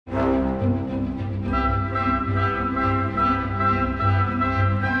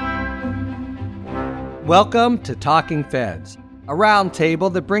Welcome to Talking Feds, a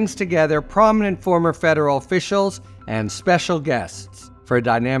roundtable that brings together prominent former federal officials and special guests for a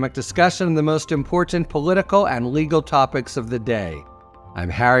dynamic discussion of the most important political and legal topics of the day. I'm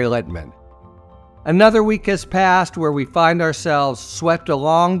Harry Littman. Another week has passed where we find ourselves swept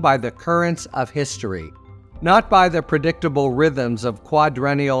along by the currents of history, not by the predictable rhythms of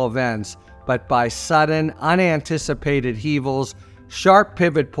quadrennial events, but by sudden, unanticipated upheavals, sharp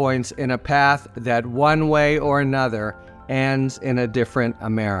pivot points in a path that one way or another ends in a different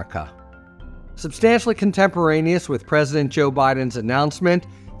America. Substantially contemporaneous with President Joe Biden's announcement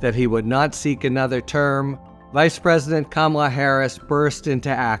that he would not seek another term, Vice President Kamala Harris burst into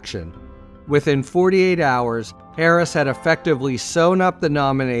action. Within 48 hours, Harris had effectively sewn up the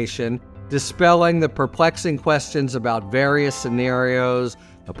nomination, dispelling the perplexing questions about various scenarios,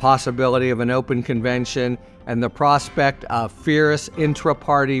 the possibility of an open convention, and the prospect of fierce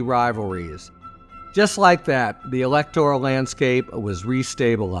intra-party rivalries. Just like that, the electoral landscape was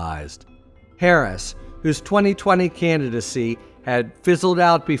restabilized. Harris, whose 2020 candidacy had fizzled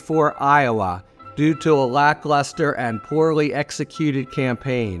out before Iowa due to a lackluster and poorly executed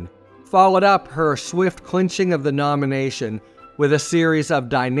campaign, followed up her swift clinching of the nomination with a series of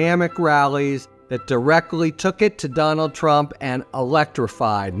dynamic rallies that directly took it to Donald Trump and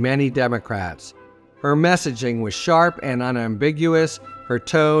electrified many Democrats. Her messaging was sharp and unambiguous, her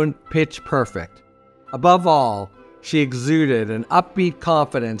tone pitch perfect. Above all, she exuded an upbeat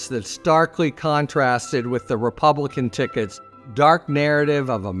confidence that starkly contrasted with the Republican ticket's dark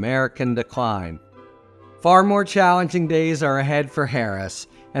narrative of American decline. Far more challenging days are ahead for Harris,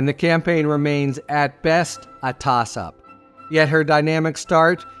 and the campaign remains at best a toss-up. Yet her dynamic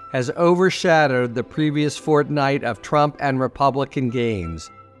start has overshadowed the previous fortnight of Trump and Republican gains.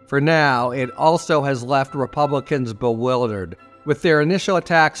 For now, it also has left Republicans bewildered, with their initial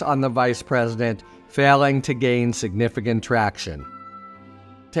attacks on the vice president failing to gain significant traction.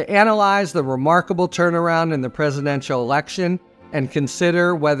 To analyze the remarkable turnaround in the presidential election and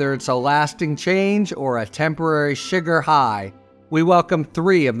consider whether it's a lasting change or a temporary sugar high, we welcome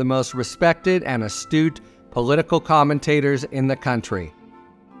three of the most respected and astute political commentators in the country.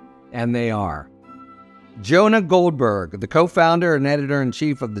 And they are Jonah Goldberg, the co-founder and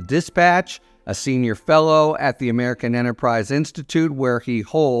editor-in-chief of The Dispatch, a senior fellow at the American Enterprise Institute, where he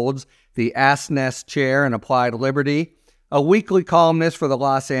holds the Ass Nest Chair in Applied Liberty, a weekly columnist for the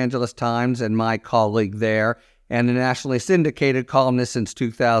Los Angeles Times and my colleague there, and a nationally syndicated columnist since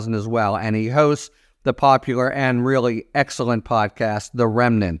 2000 as well. And he hosts the popular and really excellent podcast, The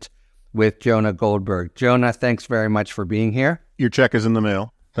Remnant, with Jonah Goldberg. Jonah, thanks very much for being here. Your check is in the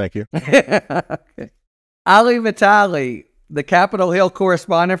mail. Thank you. Okay. Ali Vitali, the Capitol Hill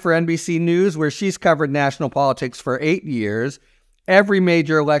correspondent for NBC News, where she's covered national politics for 8 years, every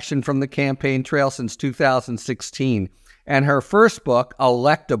major election from the campaign trail since 2016. And her first book,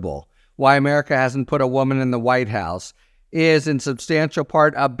 Electable, Why America Hasn't Put a Woman in the White House, is in substantial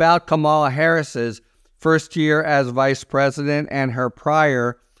part about Kamala Harris's first year as vice president and her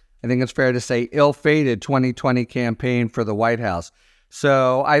prior, I think it's fair to say, ill-fated 2020 campaign for the White House.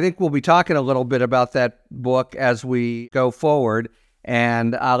 So I think we'll be talking a little bit about that book as we go forward.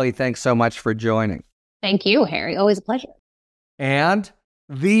 And Ali, thanks so much for joining. Thank you, Harry. Always a pleasure. And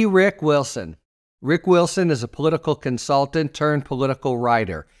the Rick Wilson. Rick Wilson is a political consultant turned political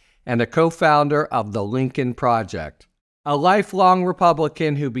writer and a co-founder of the Lincoln Project. A lifelong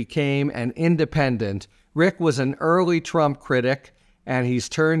Republican who became an independent, Rick was an early Trump critic, and he's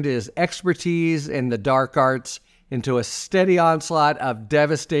turned his expertise in the dark arts into a steady onslaught of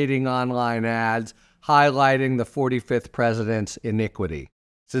devastating online ads highlighting the 45th president's iniquity.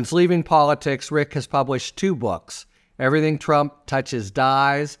 Since leaving politics, Rick has published 2 books, Everything Trump Touches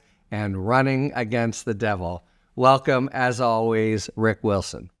Dies and Running Against the Devil. Welcome, as always, Rick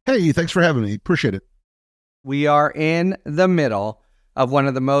Wilson. Hey, thanks for having me. Appreciate it. We are in the middle of one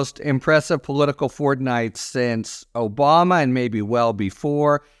of the most impressive political fortnights since Obama and maybe well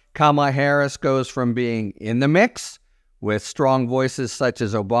before. Kamala Harris goes from being in the mix, with strong voices such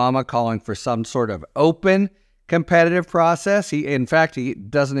as Obama calling for some sort of open, competitive process. He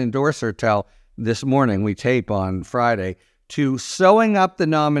doesn't endorse her till this morning, we tape on Friday, to sewing up the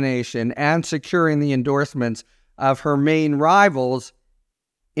nomination and securing the endorsements of her main rivals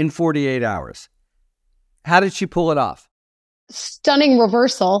in 48 hours. How did she pull it off? Stunning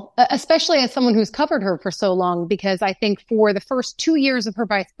reversal, especially as someone who's covered her for so long, because I think for the first 2 years of her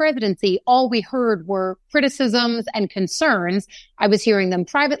vice presidency, all we heard were criticisms and concerns. I was hearing them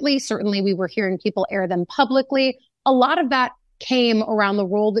privately. Certainly we were hearing people air them publicly. A lot of that came around the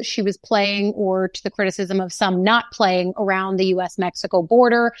role that she was playing or to the criticism of some not playing around the U.S.-Mexico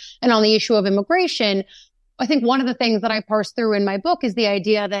border and on the issue of immigration. I think one of the things that I parse through in my book is the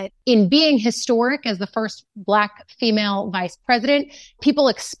idea that in being historic as the first Black female vice president, people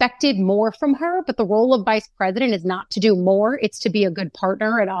expected more from her, but the role of vice president is not to do more. It's to be a good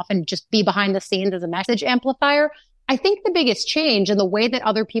partner and often just be behind the scenes as a message amplifier. I think the biggest change in the way that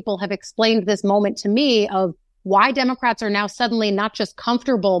other people have explained this moment to me of why Democrats are now suddenly not just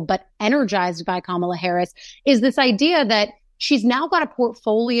comfortable, but energized by Kamala Harris is this idea that she's now got a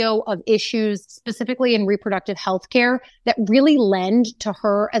portfolio of issues, specifically in reproductive health care, that really lend to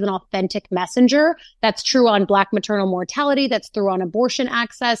her as an authentic messenger. That's true on Black maternal mortality. That's true on abortion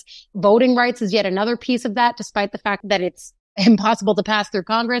access. Voting rights is yet another piece of that, despite the fact that it's impossible to pass through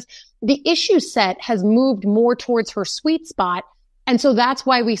Congress. The issue set has moved more towards her sweet spot. And so that's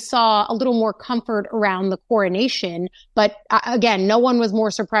why we saw a little more comfort around the coronation. But again, no one was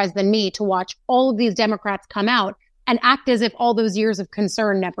more surprised than me to watch all of these Democrats come out and act as if all those years of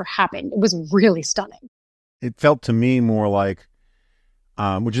concern never happened. It was really stunning. It felt to me more like,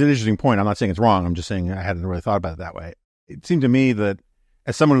 which is an interesting point. I'm not saying it's wrong. I'm just saying I hadn't really thought about it that way. It seemed to me that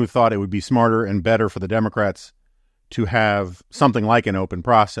as someone who thought it would be smarter and better for the Democrats to have something like an open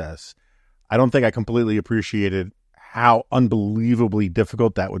process, I don't think I completely appreciated how unbelievably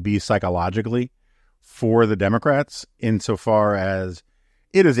difficult that would be psychologically for the Democrats, insofar as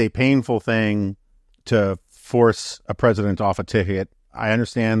it is a painful thing to force a president off a ticket. I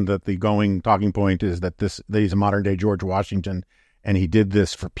understand that the going talking point is that he's a modern day George Washington and he did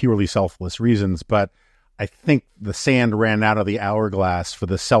this for purely selfless reasons. But I think the sand ran out of the hourglass for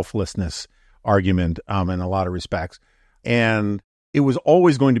the selflessness argument in a lot of respects. And it was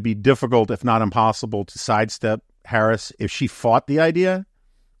always going to be difficult, if not impossible, to sidestep Harris if she fought the idea.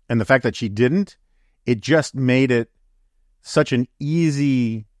 And the fact that she didn't, it just made it such an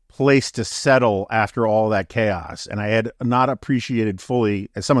easy place to settle after all that chaos. And I had not appreciated fully,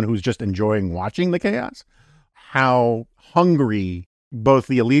 as someone who's just enjoying watching the chaos, how hungry both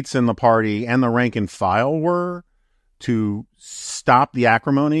the elites in the party and the rank and file were to stop the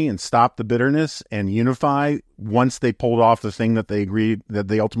acrimony and stop the bitterness and unify once they pulled off the thing that they agreed that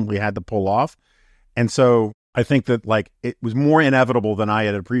they ultimately had to pull off. And so I think that it was more inevitable than I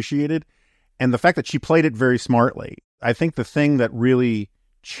had appreciated. And the fact that she played it very smartly. I think the thing that really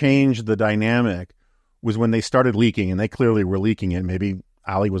changed the dynamic was when they started leaking, and they clearly were leaking it. Maybe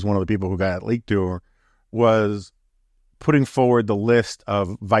Ali was one of the people who got leaked to her, was putting forward the list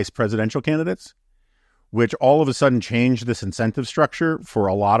of vice presidential candidates, which all of a sudden changed this incentive structure for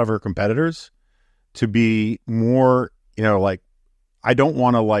a lot of her competitors to be more, I don't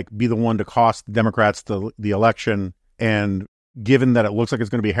want to be the one to cost the Democrats the election. And given that it looks like it's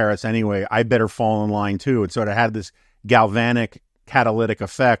going to be Harris anyway, I better fall in line too. And so it had this galvanic catalytic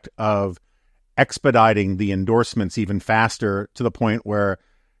effect of expediting the endorsements even faster, to the point where,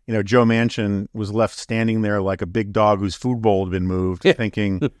 Joe Manchin was left standing there like a big dog whose food bowl had been moved,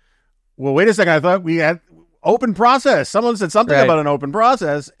 thinking, well, wait a second, I thought we had open process. Someone said something about an open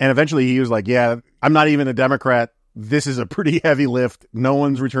process. And eventually he was like, yeah, I'm not even a Democrat. This is a pretty heavy lift. No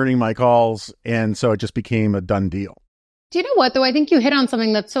one's returning my calls. And so it just became a done deal. Do you know what, though? I think you hit on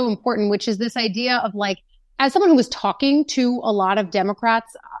something that's so important, which is this idea of as someone who was talking to a lot of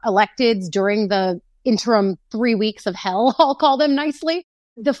Democrats electeds during the interim 3 weeks of hell, I'll call them nicely,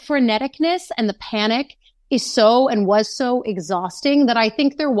 the freneticness and the panic is so and was so exhausting that I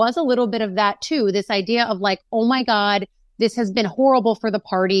think there was a little bit of that too. This idea of oh my God, this has been horrible for the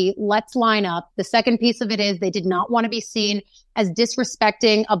party. Let's line up. The second piece of it is they did not want to be seen as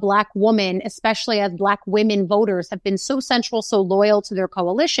disrespecting a Black woman, especially as Black women voters have been so central, so loyal to their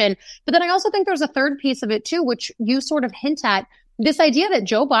coalition. But then I also think there's a third piece of it too, which you sort of hint at, this idea that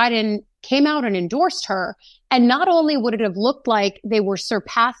Joe Biden came out and endorsed her. And not only would it have looked like they were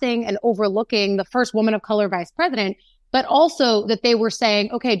surpassing and overlooking the first woman of color vice president, but also that they were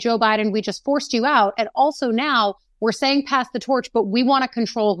saying, okay, Joe Biden, we just forced you out. And also now we're saying pass the torch, but we want to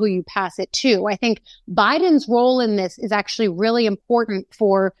control who you pass it to. I think Biden's role in this is actually really important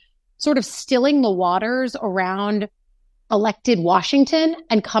for sort of stilling the waters around elected Washington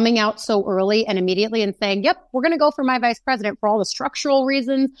and coming out so early and immediately and saying, yep, we're going to go for my vice president for all the structural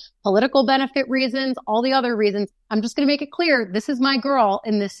reasons, political benefit reasons, all the other reasons. I'm just going to make it clear, this is my girl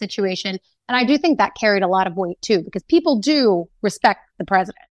in this situation. And I do think that carried a lot of weight too, because people do respect the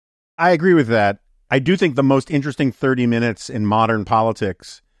president. I agree with that. I do think the most interesting 30 minutes in modern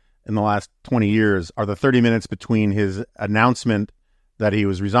politics in the last 20 years are the 30 minutes between his announcement that he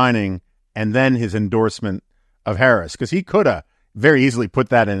was resigning and then his endorsement of Harris, because he could have very easily put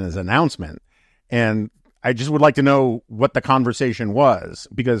that in his announcement. And I just would like to know what the conversation was,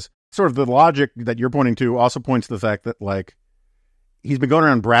 because sort of the logic that you're pointing to also points to the fact that, like, he's been going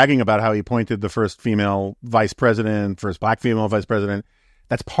around bragging about how he appointed the first female vice president, first black female vice president.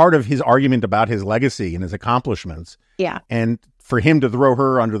 That's part of his argument about his legacy and his accomplishments. Yeah. And for him to throw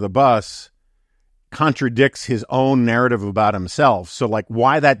her under the bus contradicts his own narrative about himself. So, like,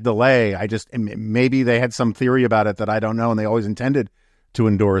 why that delay? Maybe they had some theory about it that I don't know, and they always intended to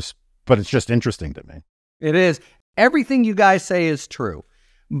endorse, but it's just interesting to me. It is. Everything you guys say is true.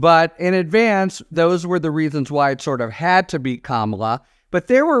 But in advance, those were the reasons why it sort of had to be Kamala. But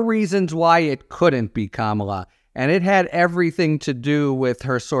there were reasons why it couldn't be Kamala. And it had everything to do with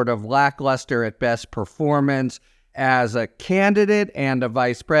her sort of lackluster at best performance as a candidate and a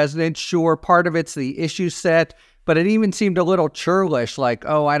vice president. Sure, part of it's the issue set, but it even seemed a little churlish, like,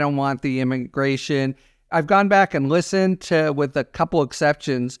 oh, I don't want the immigration. I've gone back and listened to, with a couple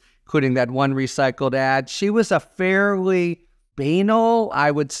exceptions, including that one recycled ad. She was a fairly banal, I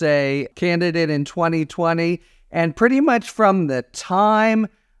would say, candidate in 2020. And pretty much from the time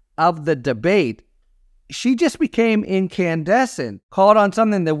of the debate, she just became incandescent, called on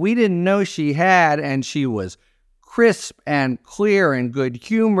something that we didn't know she had, and she was crisp and clear and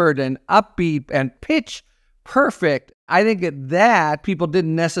good-humored and upbeat and pitch perfect. I think that people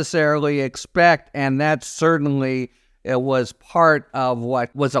didn't necessarily expect, and that certainly it was part of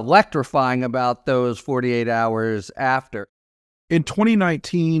what was electrifying about those 48 hours after. In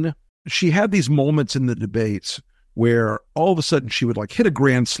 2019, she had these moments in the debates where all of a sudden she would like hit a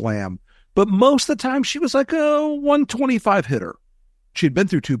grand slam, but most of the time she was like a 125 hitter. She'd been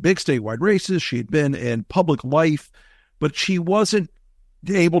through 2 big statewide races. She'd been in public life, but she wasn't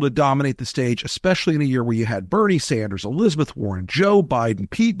able to dominate the stage, especially in a year where you had Bernie Sanders, Elizabeth Warren, Joe Biden,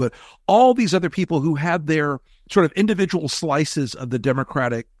 Pete, but all these other people who had their sort of individual slices of the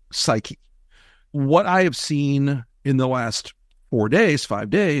Democratic psyche. What I have seen in the last 5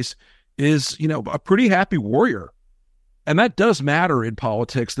 days, is, a pretty happy warrior. And that does matter in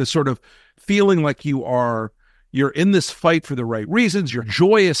politics, this sort of feeling like you're in this fight for the right reasons. You're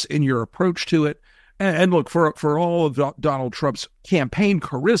joyous in your approach to it. And look, for all of Donald Trump's campaign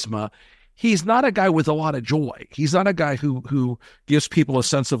charisma, he's not a guy with a lot of joy. He's not a guy who gives people a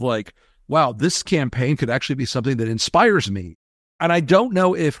sense of like, wow, this campaign could actually be something that inspires me. And I don't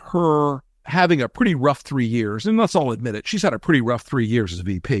know if her having a pretty rough 3 years, and let's all admit it, she's had a pretty rough 3 years as a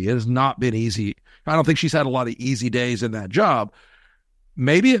VP. It has not been easy. I don't think she's had a lot of easy days in that job.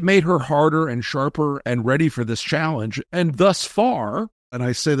 Maybe it made her harder and sharper and ready for this challenge. And thus far, and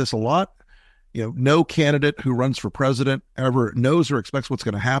I say this a lot, no candidate who runs for president ever knows or expects what's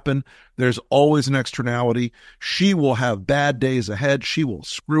going to happen. There's always an externality. She will have bad days ahead. She will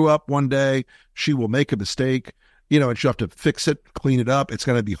screw up one day. She will make a mistake. And she'll have to fix it, clean it up. It's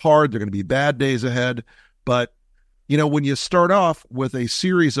going to be hard. There are going to be bad days ahead. But, when you start off with a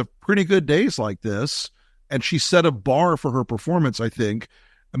series of pretty good days like this, and she set a bar for her performance, I think,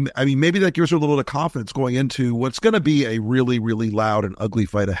 maybe that gives her a little bit of confidence going into what's going to be a really, really loud and ugly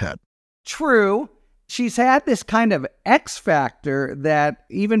fight ahead. True. She's had this kind of X factor that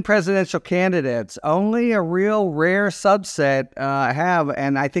even presidential candidates, only a real rare subset have.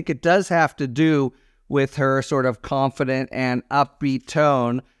 And I think it does have to do with her sort of confident and upbeat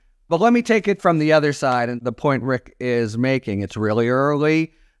tone. But let me take it from the other side and the point Rick is making. It's really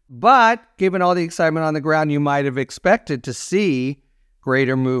early, but given all the excitement on the ground, you might have expected to see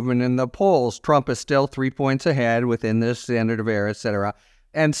greater movement in the polls. Trump is still 3 points ahead within the standard of error, et cetera,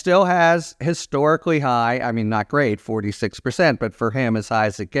 and still has historically high, not great, 46%, but for him, as high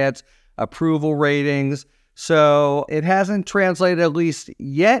as it gets, approval ratings. So it hasn't translated, at least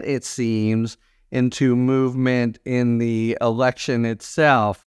yet, it seems, into movement in the election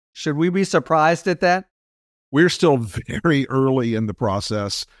itself. Should we be surprised at that? We're still very early in the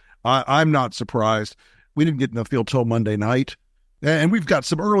process. I'm not surprised. We didn't get in the field till Monday night, and we've got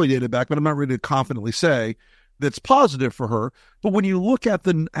some early data back, but I'm not ready to confidently say that's positive for her. But when you look at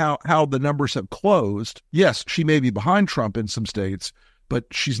how the numbers have closed, yes, she may be behind Trump in some states, but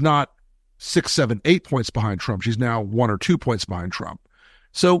she's not 6, 7, 8 points behind Trump. She's now 1 or 2 points behind Trump.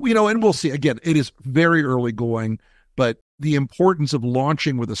 So, and we'll see. Again, it is very early going, but the importance of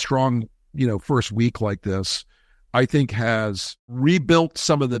launching with a strong, first week like this, I think has rebuilt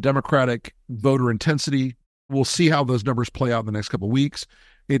some of the Democratic voter intensity. We'll see how those numbers play out in the next couple of weeks.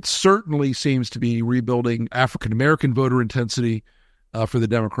 It certainly seems to be rebuilding African-American voter intensity for the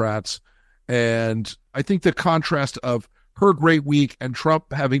Democrats. And I think the contrast of her great week and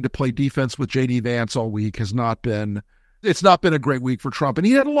Trump having to play defense with J.D. Vance all week it's not been a great week for Trump. And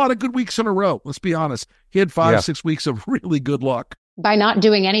he had a lot of good weeks in a row. Let's be honest. He had 6 weeks of really good luck. By not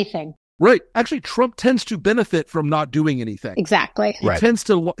doing anything. Right. Actually, Trump tends to benefit from not doing anything. Exactly.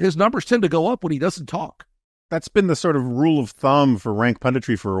 His numbers tend to go up when he doesn't talk. That's been the sort of rule of thumb for rank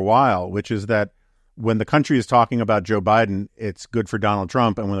punditry for a while, which is that when the country is talking about Joe Biden, it's good for Donald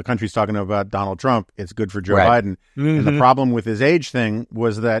Trump. And when the country's talking about Donald Trump, it's good for Joe Biden. Mm-hmm. And the problem with his age thing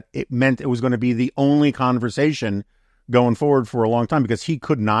was that it meant it was going to be the only conversation going forward for a long time because he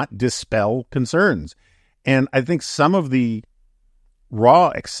could not dispel concerns. And I think some of the raw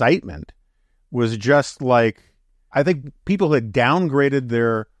excitement was just like, I think people had downgraded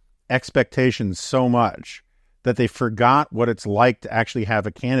their expectations so much that they forgot what it's like to actually have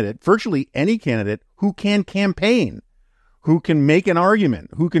a candidate, virtually any candidate, who can campaign, who can make an argument,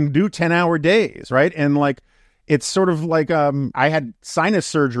 who can do 10-hour days, right? And like, it's sort of like I had sinus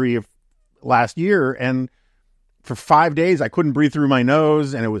surgery last year, and for 5 days, I couldn't breathe through my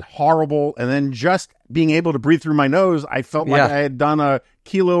nose, and it was horrible. And then just being able to breathe through my nose, I felt like I had done a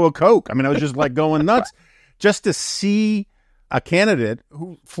kilo of Coke. I mean, I was just like going nuts. Just to see a candidate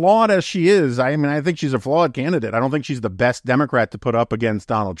who, flawed as she is, I mean, I think she's a flawed candidate. I don't think she's the best Democrat to put up against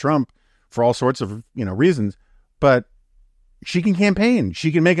Donald Trump for all sorts of, reasons. But she can campaign.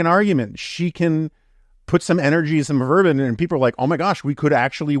 She can make an argument. She can put some energy, some verve in, and people are like, oh my gosh, we could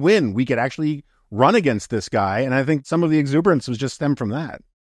actually win. We could actually run against this guy. And I think some of the exuberance was just stemmed from that.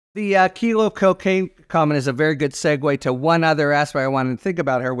 The kilo cocaine comment is a very good segue to one other aspect I wanted to think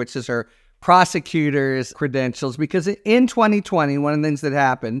about her, which is her prosecutor's credentials. Because in 2020, one of the things that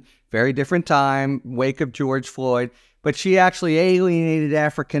happened, very different time, wake of George Floyd, but she actually alienated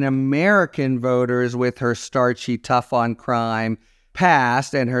African-American voters with her starchy, tough on crime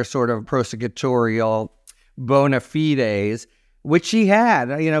past and her sort of prosecutorial bona fides, which she had.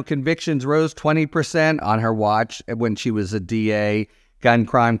 Convictions rose 20% on her watch when she was a DA, gun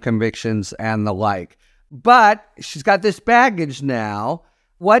crime convictions and the like. But she's got this baggage now.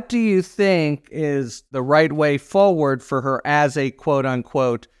 What do you think is the right way forward for her as a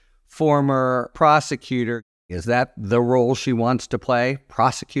quote-unquote former prosecutor? Is that the role she wants to play,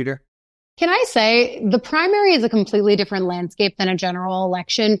 prosecutor? Can I say the primary is a completely different landscape than a general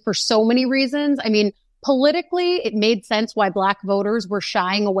election for so many reasons? I mean, politically, it made sense why Black voters were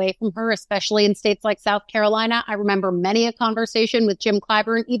shying away from her, especially in states like South Carolina. I remember many a conversation with Jim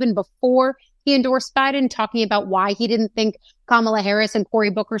Clyburn, even before he endorsed Biden, talking about why he didn't think Kamala Harris and Cory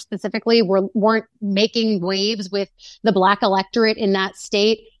Booker specifically weren't making waves with the Black electorate in that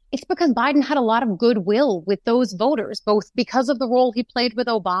state. It's because Biden had a lot of goodwill with those voters, both because of the role he played with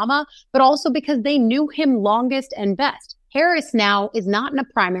Obama, but also because they knew him longest and best. Harris now is not in a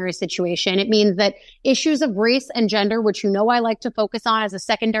primary situation. It means that issues of race and gender, which I like to focus on as a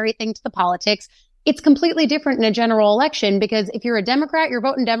secondary thing to the politics, it's completely different in a general election, because if you're a Democrat, you're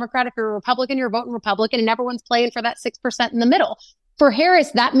voting Democrat. If you're a Republican, you're voting Republican, and everyone's playing for that 6% in the middle. For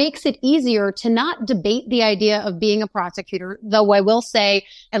Harris, that makes it easier to not debate the idea of being a prosecutor, though I will say,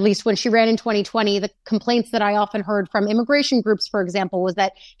 at least when she ran in 2020, the complaints that I often heard from immigration groups, for example, was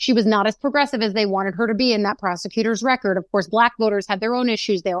that she was not as progressive as they wanted her to be in that prosecutor's record. Of course, Black voters had their own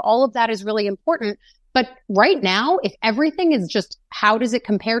issues there. All of that is really important. But right now, if everything is just how does it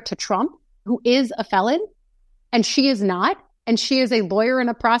compare to Trump, who is a felon, and she is not, and she is a lawyer and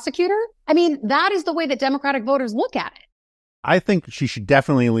a prosecutor, I mean, that is the way that Democratic voters look at it. I think she should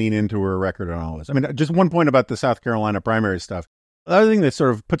definitely lean into her record on all this. I mean, just one point about the South Carolina primary stuff. The other thing that sort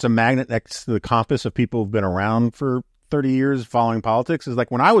of puts a magnet next to the compass of people who've been around for 30 years following politics is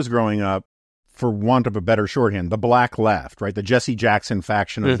like when I was growing up, for want of a better shorthand, the Black left, right? The Jesse Jackson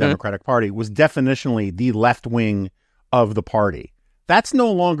faction of the Democratic Party was definitionally the left wing of the party. That's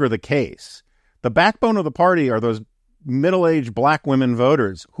no longer the case. The backbone of the party are those middle-aged Black women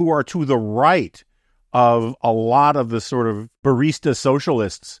voters who are to the right of a lot of the sort of barista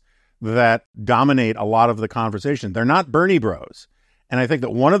socialists that dominate a lot of the conversation. They're not Bernie bros. And I think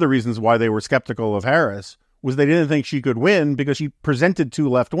that one of the reasons why they were skeptical of Harris was they didn't think she could win because she presented too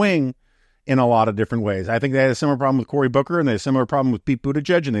left-wing in a lot of different ways. I think they had a similar problem with Cory Booker, and they had a similar problem with Pete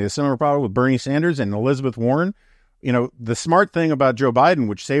Buttigieg, and they had a similar problem with Bernie Sanders and Elizabeth Warren. The smart thing about Joe Biden,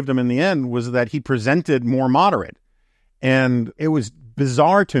 which saved him in the end, was that he presented more moderate. And it was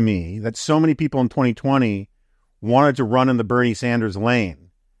bizarre to me that so many people in 2020 wanted to run in the Bernie Sanders lane,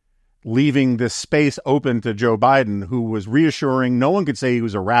 leaving this space open to Joe Biden, who was reassuring. No one could say he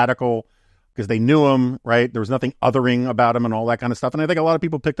was a radical because they knew him, right? There was nothing othering about him and all that kind of stuff. And I think a lot of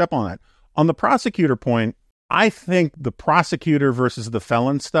people picked up on that. On the prosecutor point, I think the prosecutor versus the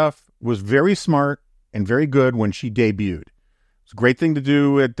felon stuff was very smart and very good when she debuted. It's a great thing to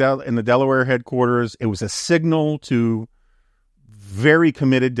do in the Delaware headquarters. It was a signal to very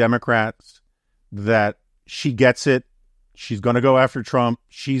committed Democrats that she gets it. She's going to go after Trump.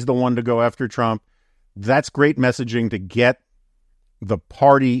 She's the one to go after Trump. That's great messaging to get the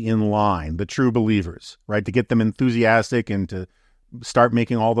party in line, the true believers, right? To get them enthusiastic and to start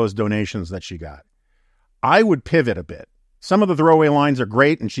making all those donations that she got. I would pivot a bit. Some of the throwaway lines are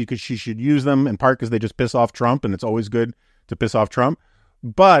great, and she should use them in part because they just piss off Trump, and it's always good to piss off Trump.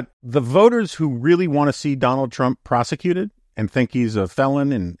 But the voters who really want to see Donald Trump prosecuted and think he's a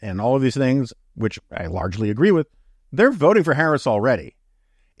felon and all of these things, which I largely agree with, they're voting for Harris already.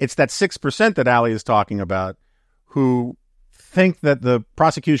 It's that 6% that Ali is talking about who think that the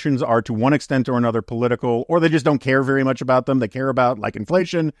prosecutions are to one extent or another political, or they just don't care very much about them. They care about like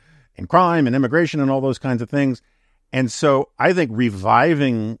inflation and crime and immigration and all those kinds of things. And so I think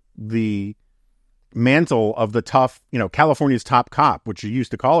reviving the mantle of the tough, California's top cop, which she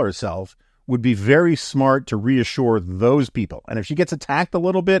used to call herself, would be very smart to reassure those people. And if she gets attacked a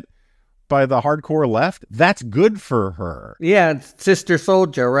little bit by the hardcore left, that's good for her. Yeah, sister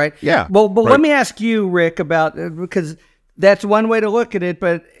soldier, right? Yeah. Well, but right. Let me ask you, Rick, about, because that's one way to look at it,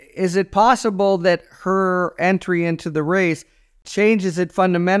 but is it possible that her entry into the race changes it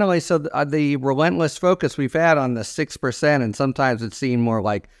fundamentally so the relentless focus we've had on the 6%, and sometimes it's seen more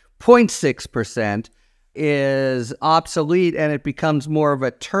like 0.6%, is obsolete and it becomes more of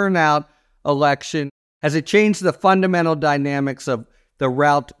a turnout election? Has it changed the fundamental dynamics of the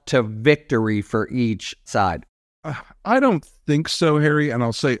route to victory for each side? I don't think so, Harry, and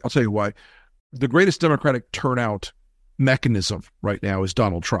I'll tell you why. The greatest Democratic turnout mechanism right now is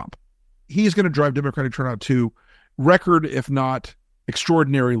Donald Trump. He's going to drive Democratic turnout to record, if not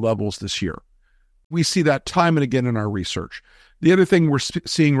extraordinary levels this year. We see that time and again in our research. The other thing we're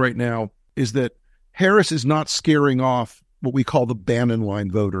seeing right now is that Harris is not scaring off what we call the Bannon line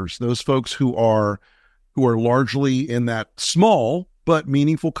voters, those folks who are largely in that small but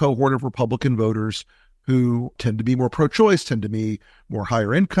meaningful cohort of Republican voters who tend to be more pro-choice, tend to be more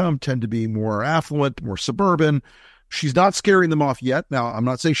higher income, tend to be more affluent, more suburban. She's not scaring them off yet. Now, I'm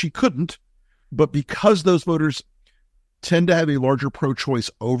not saying she couldn't, but because those voters tend to have a larger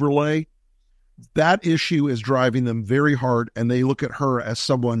pro-choice overlay, that issue is driving them very hard, and they look at her as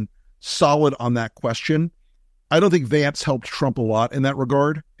someone solid on that question. I don't think Vance helped Trump a lot in that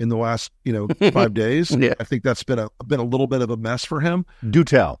regard in the last, 5 days. Yeah. I think that's been a little bit of a mess for him. Do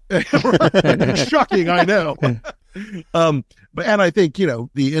tell. Shocking, I know. And I think,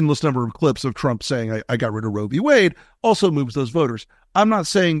 the endless number of clips of Trump saying, I got rid of Roe v. Wade also moves those voters. I'm not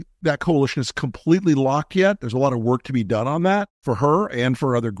saying that coalition is completely locked yet. There's a lot of work to be done on that for her and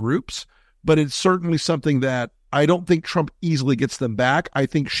for other groups, but it's certainly something that I don't think Trump easily gets them back. I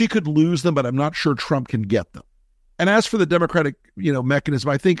think she could lose them, but I'm not sure Trump can get them. And as for the Democratic, mechanism,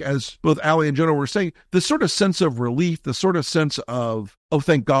 I think as both Ali and Jonah were saying, the sort of sense of relief, the sort of sense of, oh,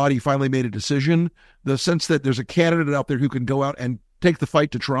 thank God he finally made a decision, the sense that there's a candidate out there who can go out and take the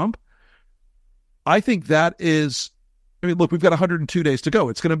fight to Trump, I think that is, look, we've got 102 days to go.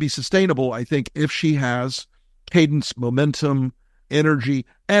 It's going to be sustainable, I think, if she has cadence, momentum, energy.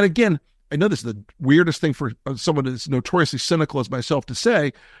 And again, I know this is the weirdest thing for someone as notoriously cynical as myself to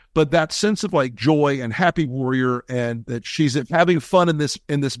say, but that sense of like joy and happy warrior, and that she's having fun in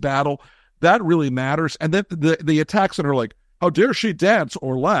this battle, that really matters. And then the attacks on her, like, how dare she dance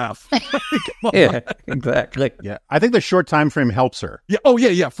or laugh? Yeah, exactly. Yeah, I think the short time frame helps her. Yeah. Oh,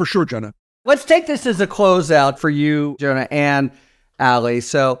 yeah, for sure, Jonah. Let's take this as a closeout for you, Jonah and Ali.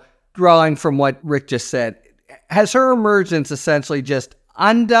 So, drawing from what Rick just said, has her emergence essentially just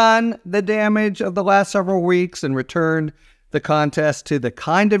undone the damage of the last several weeks and returned the contest to the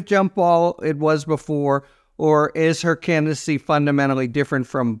kind of jump ball it was before? Or is her candidacy fundamentally different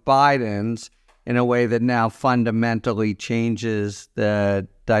from Biden's in a way that now fundamentally changes the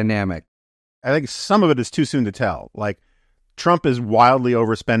dynamic? I think some of it is too soon to tell. Like, Trump is wildly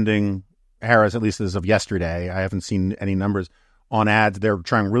overspending Harris, at least as of yesterday. I haven't seen any numbers on ads. They're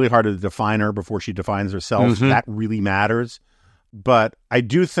trying really hard to define her before she defines herself. Mm-hmm. That really matters. But I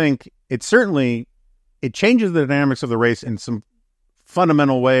do think it changes the dynamics of the race in some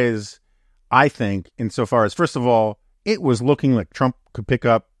fundamental ways, I think, insofar as, first of all, it was looking like Trump could pick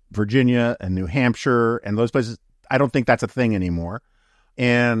up Virginia and New Hampshire and those places. I don't think that's a thing anymore.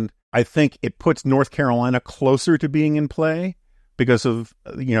 And I think it puts North Carolina closer to being in play because of,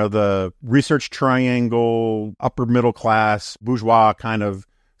 the research triangle, upper middle class, bourgeois kind of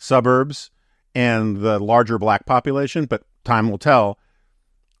suburbs and the larger black population. But time will tell.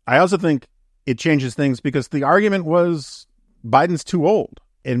 I also think it changes things because the argument was Biden's too old,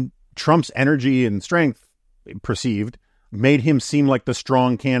 and Trump's energy and strength, perceived, made him seem like the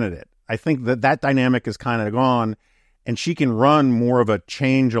strong candidate. I think that dynamic is kind of gone, and she can run more of a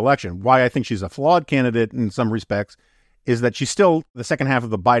change election. Why I think she's a flawed candidate in some respects is that she's still the second half of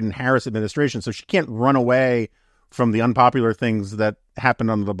the Biden-Harris administration, so she can't run away from the unpopular things that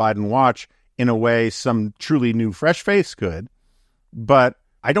happened under the Biden watch in a way some truly new, fresh face could. But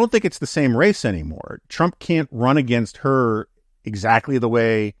I don't think it's the same race anymore. Trump can't run against her exactly the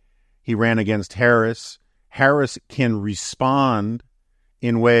way he ran against Harris. Harris can respond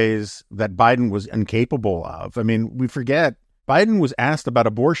in ways that Biden was incapable of. I mean, we forget Biden was asked about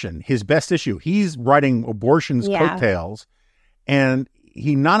abortion, his best issue. He's riding abortion's coattails, and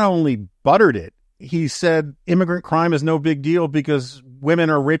he not only buttered it, he said immigrant crime is no big deal because women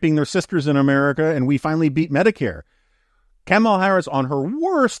are raping their sisters in America, and we finally beat Medicare. Kamala Harris, on her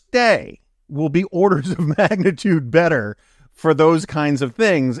worst day, will be orders of magnitude better for those kinds of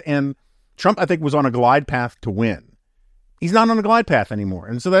things. And Trump, I think, was on a glide path to win. He's not on a glide path anymore.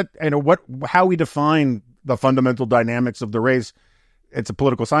 And so that, how we define the fundamental dynamics of the race, it's a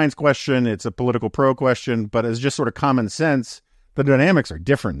political science question, it's a political pro question, but as just sort of common sense, the dynamics are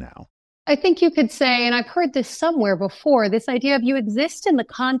different now. I think you could say, and I've heard this somewhere before, this idea of you exist in the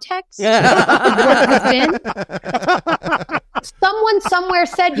context of what has been. Someone somewhere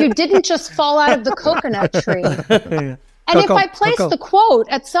said you didn't just fall out of the coconut tree. And if I place the quote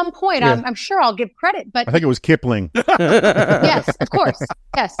at some point, I'm sure I'll give credit. But I think it was Kipling. Yes, of course.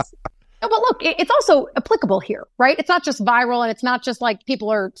 Yes. No, but look, it's also applicable here, right? It's not just viral, and it's not just like people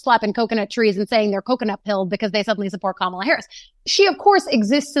are slapping coconut trees and saying they're coconut pilled because they suddenly support Kamala Harris. She, of course,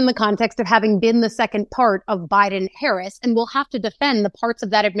 exists in the context of having been the second part of Biden-Harris and will have to defend the parts of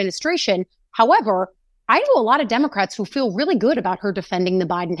that administration. However, I know a lot of Democrats who feel really good about her defending the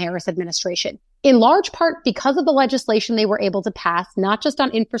Biden-Harris administration, in large part because of the legislation they were able to pass, not just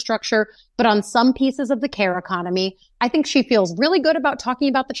on infrastructure, but on some pieces of the care economy. I think she feels really good about talking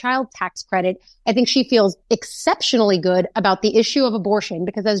about the child tax credit. I think she feels exceptionally good about the issue of abortion,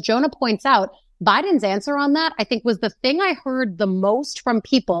 because as Jonah points out, Biden's answer on that, I think, was the thing I heard the most from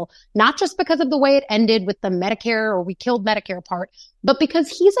people, not just because of the way it ended with the Medicare or we killed Medicare part, but because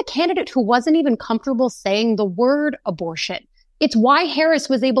he's a candidate who wasn't even comfortable saying the word abortion. It's why Harris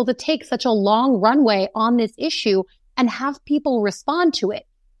was able to take such a long runway on this issue and have people respond to it.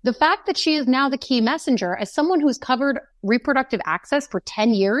 The fact that she is now the key messenger, as someone who's covered reproductive access for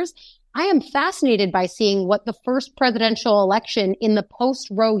 10 years, I am fascinated by seeing what the first presidential election in the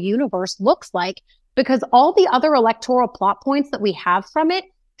post-Roe universe looks like, because all the other electoral plot points that we have from it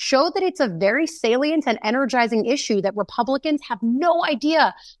show that it's a very salient and energizing issue that Republicans have no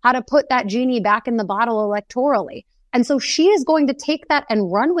idea how to put that genie back in the bottle electorally. And so she is going to take that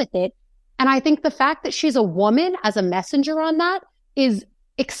and run with it. And I think the fact that she's a woman as a messenger on that is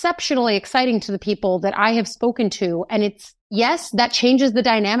exceptionally exciting to the people that I have spoken to. And it's, yes, that changes the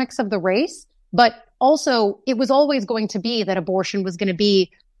dynamics of the race, but also it was always going to be that abortion was going to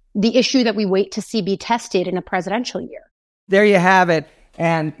be the issue that we wait to see be tested in a presidential year. There you have it.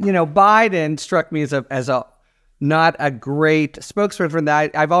 And, Biden struck me as a not a great spokesman for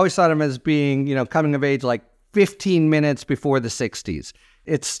that. I've always thought him as being, coming of age like 15 minutes before the 60s.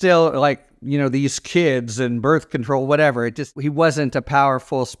 It's still like, these kids and birth control, whatever. He wasn't a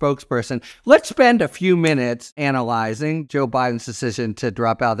powerful spokesperson. Let's spend a few minutes analyzing Joe Biden's decision to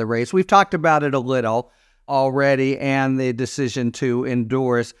drop out of the race. We've talked about it a little already, and the decision to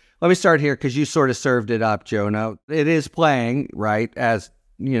endorse. Let me start here because you sort of served it up, Jonah. It is playing, right, as,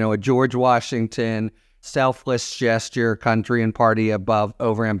 a George Washington selfless gesture, country and party above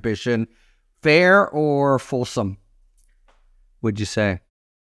overambition. Fair or fulsome, would you say?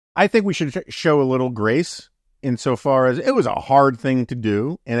 I think we should show a little grace insofar as it was a hard thing to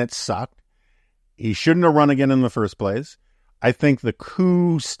do and it sucked. He shouldn't have run again in the first place. I think the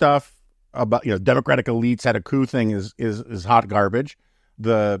coup stuff about, Democratic elites had a coup thing is hot garbage.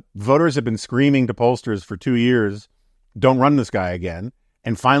 The voters have been screaming to pollsters for 2 years, don't run this guy again.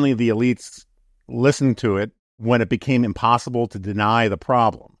 And finally, the elites listened to it when it became impossible to deny the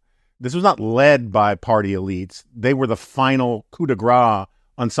problem. This was not led by party elites. They were the final coup de grace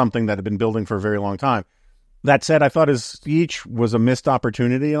on something that had been building for a very long time. That said, I thought his speech was a missed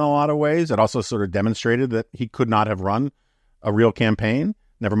opportunity in a lot of ways. It also sort of demonstrated that he could not have run a real campaign,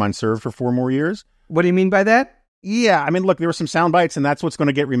 never mind served for 4 more years. What do you mean by that? Yeah, look, there were some sound bites, and that's what's going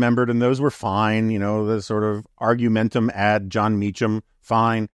to get remembered, and those were fine. The sort of argumentum ad John Meacham,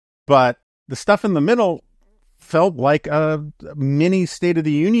 fine. But the stuff in the middle felt like a mini State of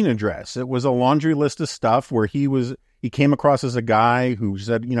the Union address. It was a laundry list of stuff where he came across as a guy who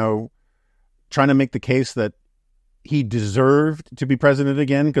said, trying to make the case that he deserved to be president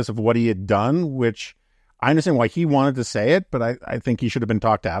again because of what he had done, which I understand why he wanted to say it, but I think he should have been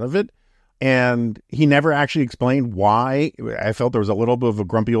talked out of it. And he never actually explained why. I felt there was a little bit of a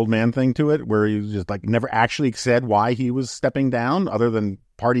grumpy old man thing to it, where he was just like never actually said why he was stepping down, other than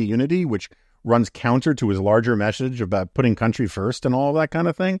party unity, which runs counter to his larger message about putting country first and all that kind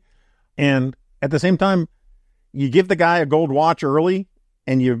of thing. And at the same time, you give the guy a gold watch early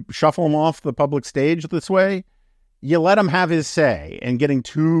and you shuffle him off the public stage this way. You let him have his say, and getting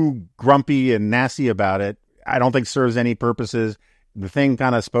too grumpy and nasty about it, I don't think serves any purposes. The thing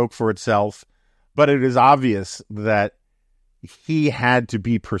kind of spoke for itself, but it is obvious that he had to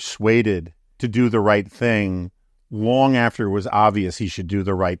be persuaded to do the right thing long after it was obvious he should do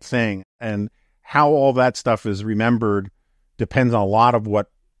the right thing. And how all that stuff is remembered depends on a lot of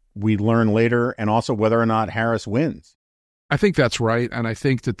what we learn later, and also whether or not Harris wins. I think that's right. And I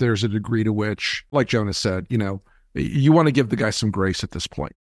think that there's a degree to which, like Jonah said, you want to give the guy some grace at this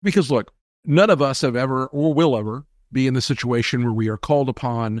point. Because look, none of us have ever or will ever be in the situation where we are called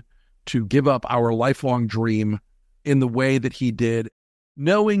upon to give up our lifelong dream in the way that he did,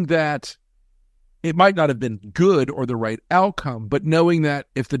 knowing that it might not have been good or the right outcome, but knowing that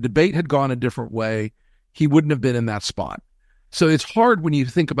if the debate had gone a different way, he wouldn't have been in that spot. So it's hard when you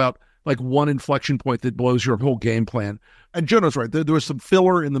think about like one inflection point that blows your whole game plan. And Jonah's right. There was some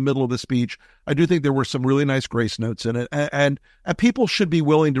filler in the middle of the speech. I do think there were some really nice grace notes in it. And people should be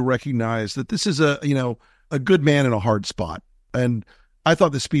willing to recognize that this is a good man in a hard spot. And I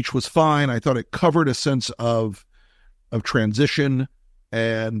thought the speech was fine. I thought it covered a sense of transition.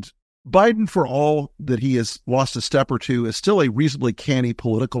 And Biden, for all that he has lost a step or two, is still a reasonably canny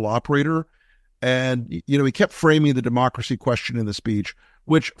political operator. And, he kept framing the democracy question in the speech,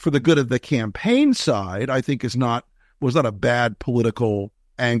 which for the good of the campaign side, I think was not a bad political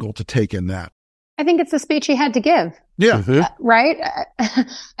angle to take in that. I think it's the speech he had to give. Yeah. Mm-hmm. Right?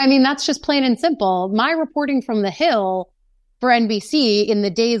 I mean, that's just plain and simple. My reporting from the Hill for NBC in the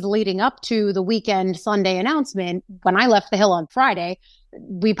days leading up to the weekend Sunday announcement, when I left the Hill on Friday,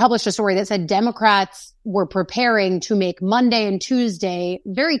 we published a story that said Democrats were preparing to make Monday and Tuesday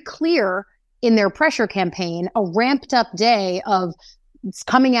very clear in their pressure campaign, a ramped up day of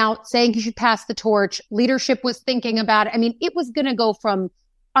coming out, saying he should pass the torch. Leadership was thinking about it. I mean, it was going to go from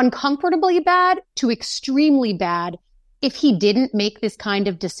uncomfortably bad to extremely bad if he didn't make this kind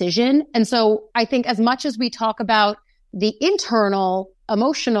of decision. And so I think as much as we talk about the internal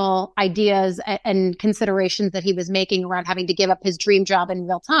emotional ideas and considerations that he was making around having to give up his dream job in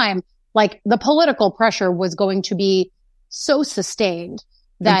real time, like the political pressure was going to be so sustained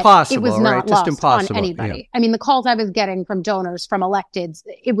that impossible, it was not right? lost Just impossible. on anybody. Yeah. I mean, the calls I was getting from donors, from electeds,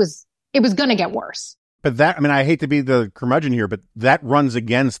 it was going to get worse. But I hate to be the curmudgeon here, but that runs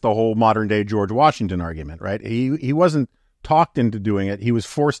against the whole modern day George Washington argument, right? He wasn't talked into doing it. He was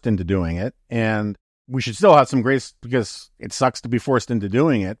forced into doing it. And we should still have some grace, because it sucks to be forced into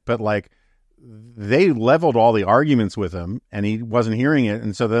doing it. But they leveled all the arguments with him and he wasn't hearing it.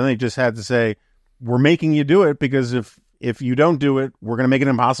 And so then they just had to say, we're making you do it, because if you don't do it, we're going to make it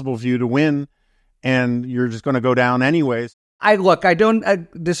impossible for you to win, and you're just going to go down anyways. I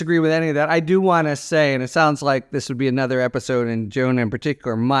don't disagree with any of that. I do want to say, and it sounds like this would be another episode, and Jonah in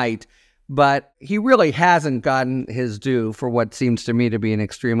particular might, but he really hasn't gotten his due for what seems to me to be an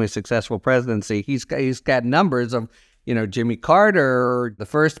extremely successful presidency. He's got numbers of, Jimmy Carter or the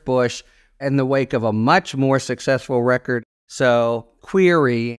first Bush in the wake of a much more successful record. So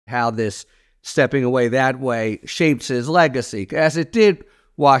query how this stepping away that way shapes his legacy, as it did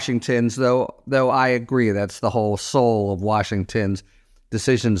Washington's, though I agree that's the whole soul of Washington's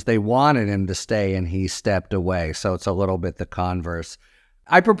decisions. They wanted him to stay and he stepped away. So it's a little bit the converse.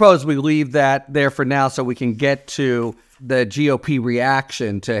 I propose we leave that there for now so we can get to the GOP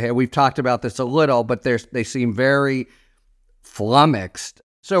reaction to him. We've talked about this a little, but they seem very flummoxed.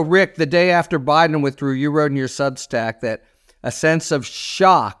 So Rick, the day after Biden withdrew, you wrote in your Substack that a sense of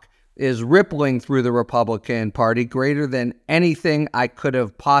shock is rippling through the Republican Party, greater than anything I could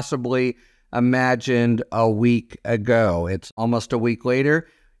have possibly imagined a week ago. It's almost a week later.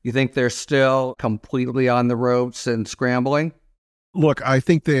 You think they're still completely on the ropes and scrambling? Look, I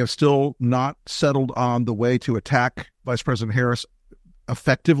think they have still not settled on the way to attack Vice President Harris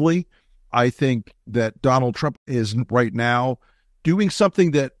effectively. I think that Donald Trump is right now doing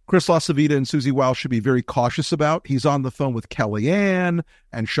something that Chris LaCivita and Susie Wiles should be very cautious about. He's on the phone with Kellyanne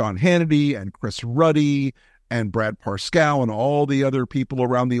and Sean Hannity and Chris Ruddy and Brad Parscale and all the other people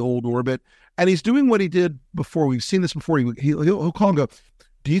around the old orbit. And he's doing what he did before. We've seen this before. He'll call and go,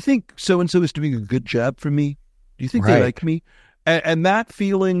 do you think so-and-so is doing a good job for me? Do you think they like me? And that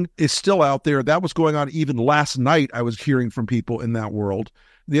feeling is still out there. That was going on even last night. I was hearing from people in that world.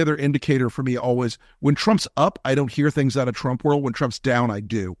 the other indicator for me always, when Trump's up, I don't hear things out of Trump world. When Trump's down, I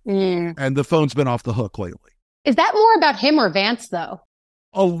do. And the phone's been off the hook lately. Is that more about him or Vance, though?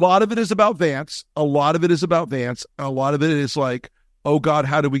 A lot of it is about Vance. A lot of it is like, oh God,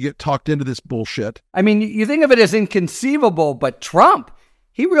 how do we get talked into this bullshit? I mean, you think of it as inconceivable, but Trump,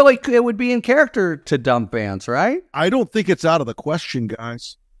 it would be in character to dump Vance, right? I don't think it's out of the question,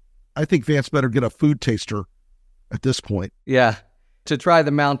 guys. I think Vance better get a food taster at this point. Yeah, to try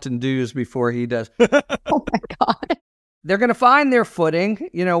the Mountain Dews before he does. Oh my God. They're going to find their footing,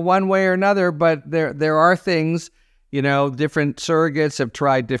 one way or another, but there are things, different surrogates have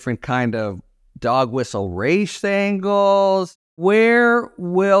tried different kind of dog whistle race angles. Where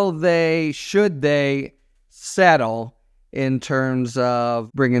should they settle in terms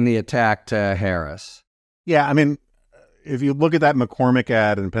of bringing the attack to Harris? Yeah, I mean, if you look at that McCormick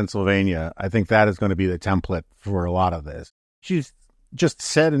ad in Pennsylvania, I think that is going to be the template for a lot of this. She's just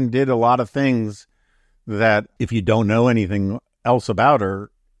said and did a lot of things that if you don't know anything else about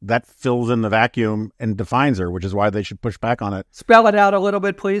her, that fills in the vacuum and defines her, which is why they should push back on it. Spell it out a little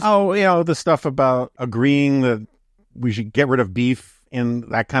bit, please. Oh, the stuff about agreeing that we should get rid of beef and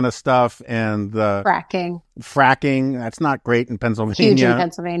that kind of stuff, and the fracking. That's not great in Pennsylvania. Huge in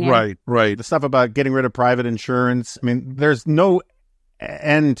Pennsylvania. Right. The stuff about getting rid of private insurance. I mean, there's no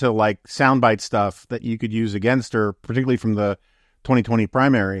end to like soundbite stuff that you could use against her, particularly from the 2020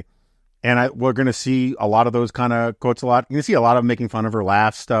 primary. And we're going to see a lot of those kind of quotes a lot. You're going to see a lot of making fun of her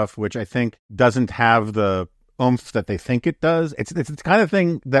laugh stuff, which I think doesn't have the oomph that they think it does. It's the kind of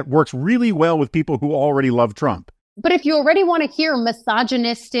thing that works really well with people who already love Trump. But if you already want to hear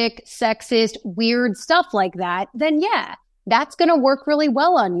misogynistic, sexist, weird stuff like that, then yeah, that's going to work really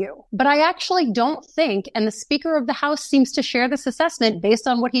well on you. But I actually don't think, and the Speaker of the House seems to share this assessment based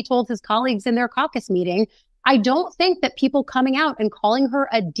on what he told his colleagues in their caucus meeting, I don't think that people coming out and calling her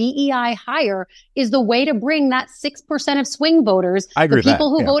a DEI hire is the way to bring that 6% of swing voters, the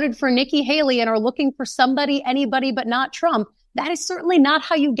people who voted for Nikki Haley and are looking for anybody but not Trump. That is certainly not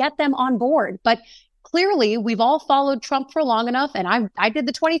how you get them on board. But clearly, we've all followed Trump for long enough, and I did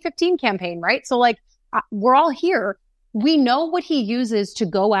the 2015 campaign, right? So we're all here. We know what he uses to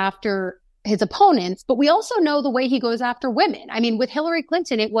go after his opponents, but we also know the way he goes after women. I mean, with Hillary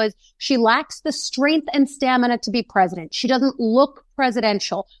Clinton, it was she lacks the strength and stamina to be president. She doesn't look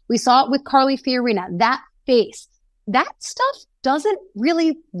presidential. We saw it with Carly Fiorina, that face. That stuff doesn't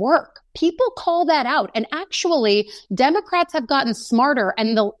really work. People call that out. And actually, Democrats have gotten smarter,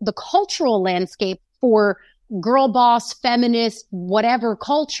 and the cultural landscape for girl boss, feminist, whatever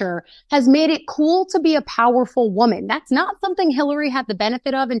culture has made it cool to be a powerful woman. That's not something Hillary had the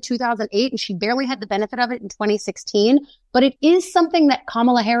benefit of in 2008, and she barely had the benefit of it in 2016. But it is something that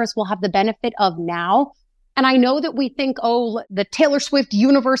Kamala Harris will have the benefit of now. And I know that we think, the Taylor Swift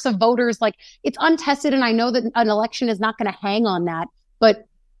universe of voters, like it's untested. And I know that an election is not going to hang on that. But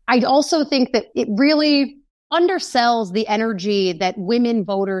I also think that it really undersells the energy that women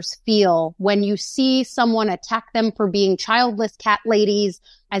voters feel when you see someone attack them for being childless cat ladies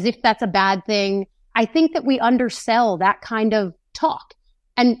as if that's a bad thing. I think that we undersell that kind of talk.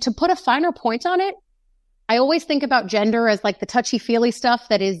 And to put a finer point on it, I always think about gender as like the touchy-feely stuff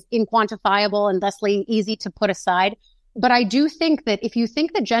that is inquantifiable and thusly easy to put aside. But I do think that if you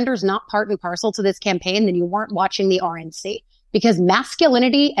think that gender is not part and parcel to this campaign, then you weren't watching the RNC. Because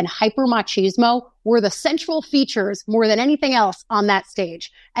masculinity and hypermachismo were the central features more than anything else on that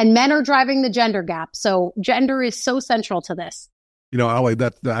stage. And men are driving the gender gap. So gender is so central to this. Ali,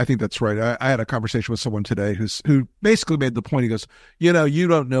 I think that's right. I had a conversation with someone today who basically made the point. He goes, you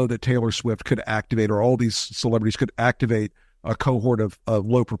don't know that Taylor Swift could activate, or all these celebrities could activate a cohort of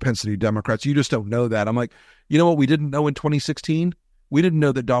low propensity Democrats. You just don't know that. I'm like, you know what we didn't know in 2016? We didn't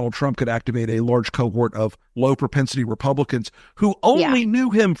know that Donald Trump could activate a large cohort of low propensity Republicans who only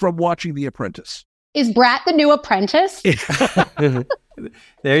knew him from watching The Apprentice. Is Brat the new apprentice?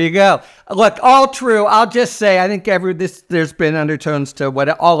 There you go. Look, all true. I'll just say, I think there's been undertones to what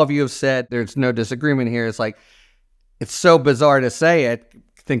all of you have said. There's no disagreement here. It's like, it's so bizarre to say it,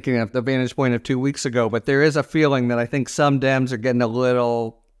 thinking of the vantage point of 2 weeks ago, but there is a feeling that I think some Dems are getting a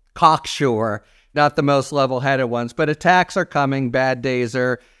little cocksure. Not the most level-headed ones, but attacks are coming, bad days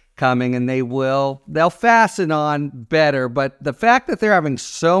are coming, and they'll fasten on better. But the fact that they're having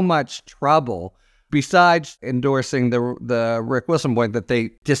so much trouble, besides endorsing the Rick Wilson point that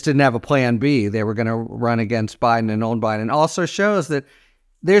they just didn't have a plan B, they were going to run against Biden and own Biden, also shows that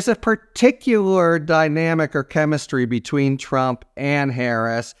there's a particular dynamic or chemistry between Trump and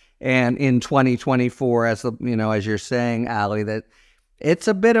Harris, and in 2024, as you're saying, Ali, that It's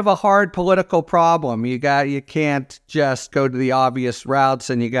a bit of a hard political problem. You can't just go to the obvious routes,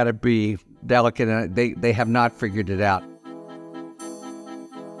 and you got to be delicate. And they have not figured it out.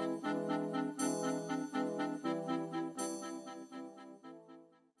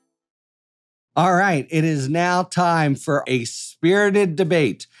 All right, it is now time for a spirited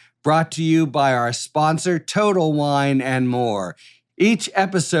debate brought to you by our sponsor, Total Wine and More. Each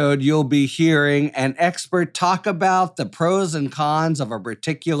episode, you'll be hearing an expert talk about the pros and cons of a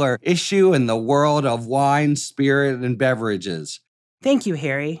particular issue in the world of wine, spirit, and beverages. Thank you,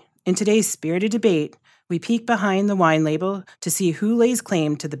 Harry. In today's spirited debate, we peek behind the wine label to see who lays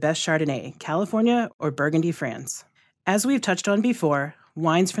claim to the best Chardonnay, California or Burgundy, France. As we've touched on before,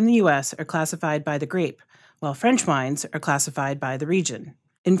 wines from the U.S. are classified by the grape, while French wines are classified by the region.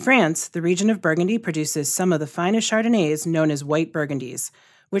 In France, the region of Burgundy produces some of the finest Chardonnays known as white Burgundies,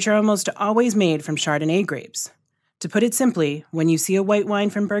 which are almost always made from Chardonnay grapes. To put it simply, when you see a white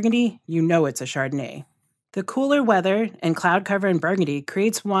wine from Burgundy, you know it's a Chardonnay. The cooler weather and cloud cover in Burgundy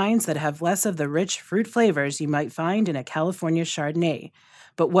creates wines that have less of the rich fruit flavors you might find in a California Chardonnay.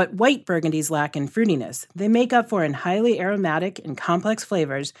 But what white Burgundies lack in fruitiness, they make up for in highly aromatic and complex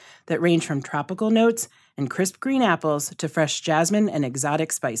flavors that range from tropical notes and crisp green apples to fresh jasmine and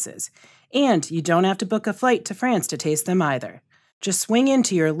exotic spices. And you don't have to book a flight to France to taste them either. Just swing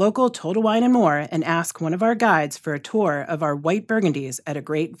into your local Total Wine & More and ask one of our guides for a tour of our white Burgundies at a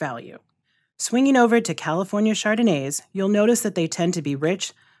great value. Swinging over to California Chardonnays, you'll notice that they tend to be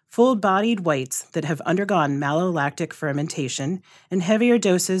rich, full-bodied whites that have undergone malolactic fermentation and heavier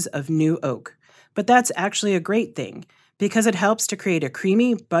doses of new oak. But that's actually a great thing, because it helps to create a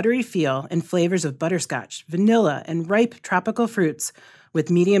creamy, buttery feel and flavors of butterscotch, vanilla, and ripe tropical fruits with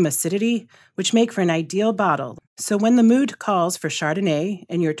medium acidity, which make for an ideal bottle. So when the mood calls for Chardonnay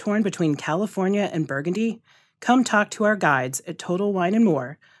and you're torn between California and Burgundy, come talk to our guides at Total Wine &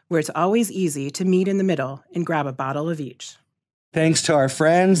 More, where it's always easy to meet in the middle and grab a bottle of each. Thanks to our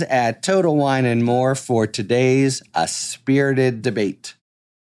friends at Total Wine & More for today's A Spirited Debate.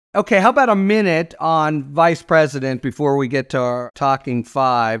 Okay, how about a minute on vice president before we get to our talking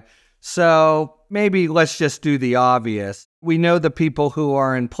five? So maybe let's just do the obvious. We know the people who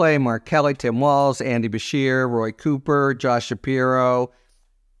are in play: Mark Kelly, Tim Walz, Andy Beshear, Roy Cooper, Josh Shapiro,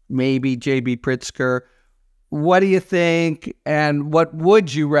 maybe J.B. Pritzker. What do you think, and what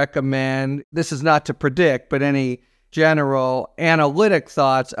would you recommend? This is not to predict, but any general analytic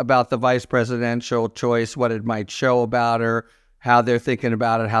thoughts about the vice presidential choice, what it might show about her, how they're thinking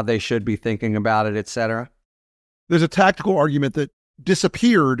about it, how they should be thinking about it, etc. There's a tactical argument that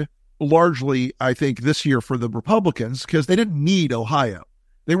disappeared largely, I think, this year for the Republicans because they didn't need Ohio.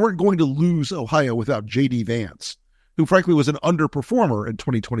 They weren't going to lose Ohio without J.D. Vance, who frankly was an underperformer in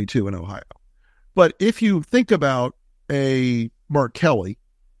 2022 in Ohio. But if you think about a Mark Kelly,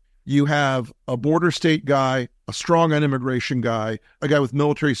 you have a border state guy, a strong on immigration guy, a guy with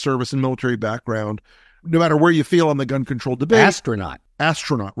military service and military background, no matter where you feel on the gun control debate.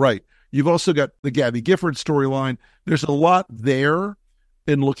 Astronaut, right. You've also got the Gabby Gifford storyline. There's a lot there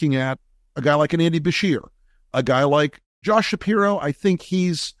in looking at a guy like an Andy Beshear, a guy like Josh Shapiro. I think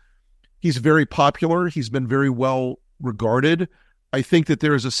he's very popular. He's been very well regarded. I think that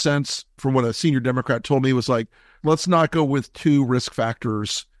there is a sense, from what a senior Democrat told me, was like, let's not go with two risk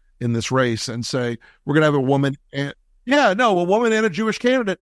factors in this race and say we're going to have a woman and a woman and a Jewish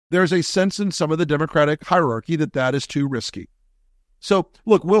candidate. There's a sense in some of the Democratic hierarchy that is too risky. So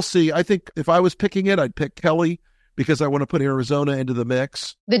look, we'll see. I think if I was picking it, I'd pick Kelly because I want to put Arizona into the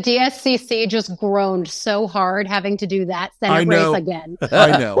mix. The DSCC just groaned so hard having to do that Senate race again.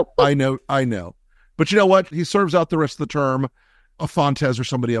 I know. But you know what? He serves out the rest of the term. A Fontes or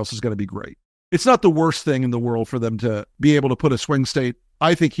somebody else is going to be great. It's not the worst thing in the world for them to be able to put a swing state.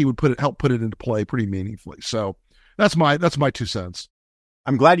 I think he would help put it into play pretty meaningfully. So that's my 2 cents.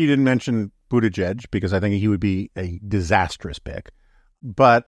 I'm glad you didn't mention Buttigieg because I think he would be a disastrous pick.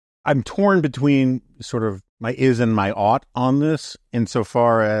 But I'm torn between sort of my is and my ought on this,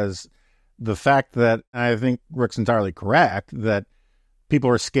 insofar as the fact that I think Rick's entirely correct that people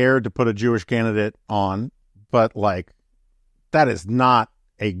are scared to put a Jewish candidate on, but that is not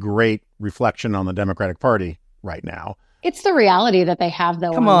a great reflection on the Democratic Party right now. It's the reality that they have,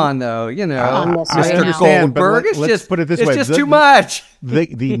 though. Come on, though. Mr. Goldberg, let's put it this way. It's just too much.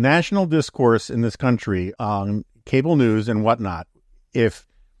 The national discourse in this country on cable news and whatnot, if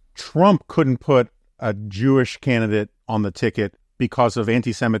Trump couldn't put a Jewish candidate on the ticket because of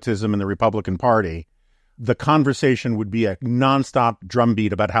anti-Semitism in the Republican Party, the conversation would be a nonstop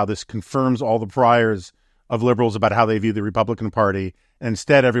drumbeat about how this confirms all the priors of liberals about how they view the Republican Party,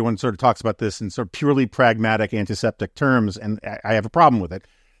 Instead, everyone sort of talks about this in sort of purely pragmatic, antiseptic terms, and I have a problem with it.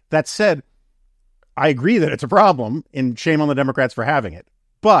 That said, I agree that it's a problem, and shame on the Democrats for having it.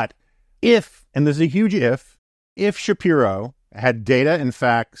 But if, and there's a huge if Shapiro had data and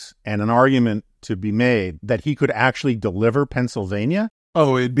facts and an argument to be made that he could actually deliver Pennsylvania,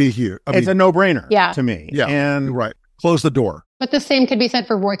 oh, it'd be here. It's a no-brainer to me. Yeah, and right. Close the door. But the same could be said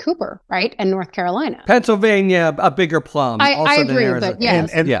for Roy Cooper, right? And North Carolina. Pennsylvania, a bigger plum. I agree, but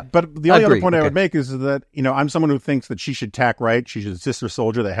yes. But the only other point I would make is that, I'm someone who thinks that she should tack right. She should sister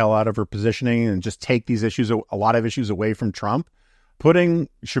soldier the hell out of her positioning and just take these issues, a lot of issues, away from Trump. Putting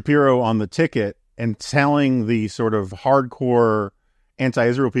Shapiro on the ticket and telling the sort of hardcore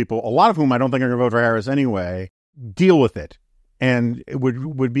anti-Israel people, a lot of whom I don't think are going to vote for Harris anyway, deal with it. And it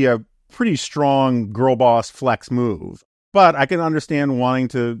would be a pretty strong girl boss flex move. But I can understand wanting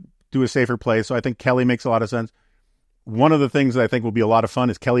to do a safer play, so I think Kelly makes a lot of sense. One of the things that I think will be a lot of fun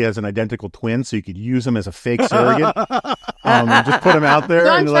is Kelly has an identical twin, so you could use him as a fake surrogate. Just put him out there.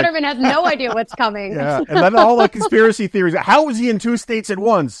 John Fetterman has no idea what's coming. Yeah, and then all the conspiracy theories. How was he in 2 states at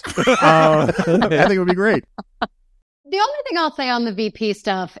once? I think it would be great. The only thing I'll say on the VP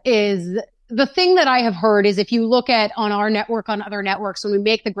stuff is the thing that I have heard is if you look at on our network, on other networks, when we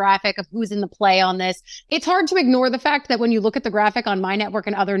make the graphic of who's in the play on this, it's hard to ignore the fact that when you look at the graphic on my network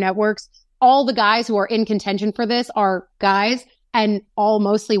and other networks, all the guys who are in contention for this are guys and all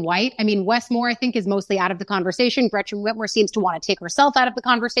mostly white. I mean, Wes Moore, I think, is mostly out of the conversation. Gretchen Whitmer seems to want to take herself out of the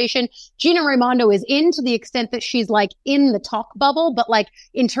conversation. Gina Raimondo is in to the extent that she's like in the talk bubble, but like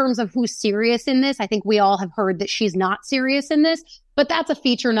in terms of who's serious in this, I think we all have heard that she's not serious in this. But that's a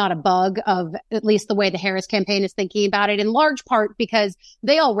feature, not a bug, of at least the way the Harris campaign is thinking about it, in large part because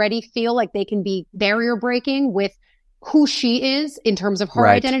they already feel like they can be barrier breaking with who she is in terms of her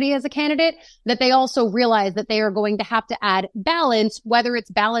identity as a candidate, that they also realize that they are going to have to add balance, whether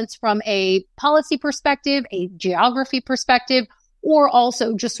it's balance from a policy perspective, a geography perspective, or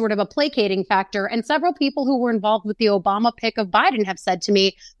also just sort of a placating factor. And several people who were involved with the Obama pick of Biden have said to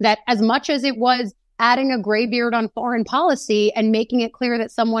me that as much as it was adding a gray beard on foreign policy and making it clear that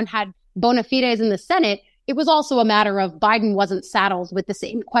someone had bona fides in the Senate, it was also a matter of Biden wasn't saddled with the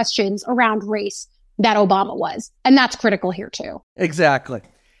same questions around race that Obama was. And that's critical here too. Exactly.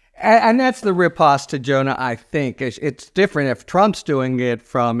 And that's the riposte to Jonah, I think. It's different if Trump's doing it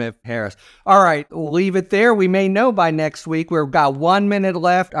from if Harris. All right, we'll leave it there. We may know by next week. We've got 1 minute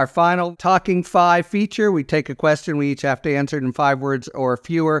left. Our final Talking 5 feature. We take a question. We each have to answer it in 5 words or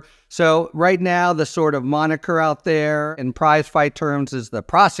fewer. So right now, the sort of moniker out there in prize fight terms is the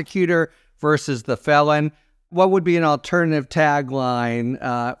prosecutor versus the felon. What would be an alternative tagline,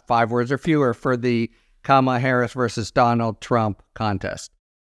 5 words or fewer, for the Kamala Harris versus Donald Trump contest?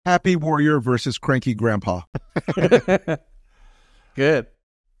 Happy warrior versus cranky grandpa. Good.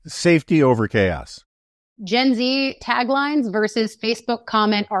 Safety over chaos. Gen Z taglines versus Facebook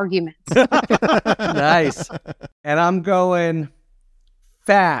comment arguments. Nice. And I'm going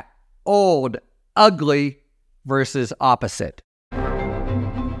fat, old, ugly versus opposite.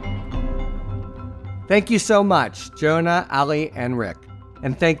 Thank you so much, Jonah, Ali, and Rick.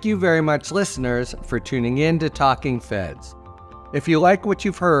 And thank you very much, listeners, for tuning in to Talking Feds. If you like what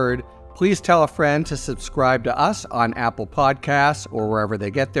you've heard, please tell a friend to subscribe to us on Apple Podcasts or wherever they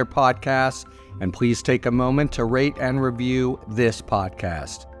get their podcasts. And please take a moment to rate and review this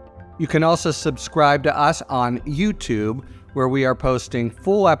podcast. You can also subscribe to us on YouTube, where we are posting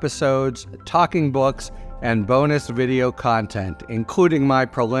full episodes, talking books, and bonus video content, including my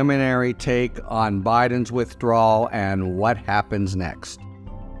preliminary take on Biden's withdrawal and what happens next.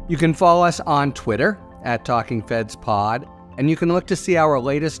 You can follow us on Twitter at TalkingFedsPod, and you can look to see our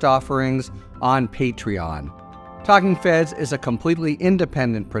latest offerings on Patreon. Talking Feds is a completely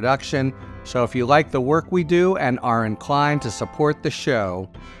independent production, so if you like the work we do and are inclined to support the show,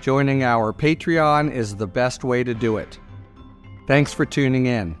 joining our Patreon is the best way to do it. Thanks for tuning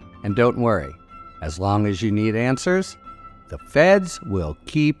in, and don't worry, as long as you need answers, the Feds will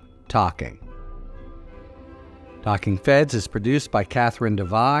keep talking. Talking Feds is produced by Catherine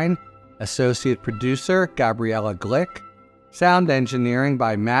Devine, associate producer Gabriella Glick, sound engineering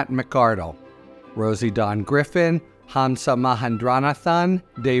by Matt McArdle. Rosie Dawn Griffin, Hamza Mahendranathan,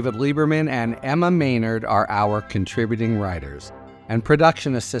 David Lieberman, and Emma Maynard are our contributing writers. And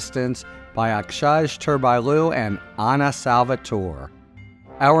production assistants by Akshaj Turbailu and Anna Salvatore.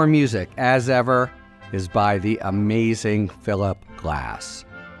 Our music, as ever, is by the amazing Philip Glass.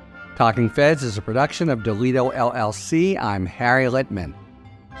 Talking Feds is a production of Delito LLC. I'm Harry Littman.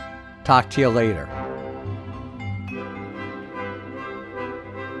 Talk to you later.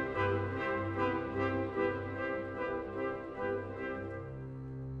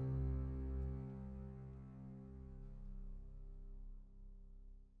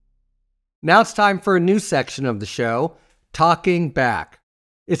 Now it's time for a new section of the show, Talking Back.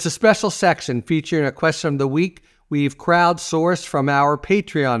 It's a special section featuring a question of the week we've crowdsourced from our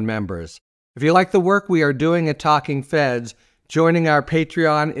Patreon members. If you like the work we are doing at Talking Feds, joining our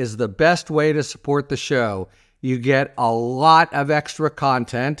Patreon is the best way to support the show. You get a lot of extra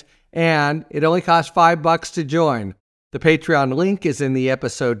content, and it only costs $5 to join. The Patreon link is in the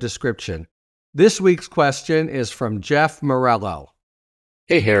episode description. This week's question is from Jeff Morello.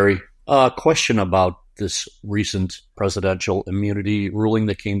 Hey, Harry. A question about this recent presidential immunity ruling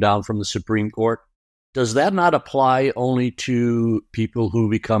that came down from the Supreme Court. Does that not apply only to people who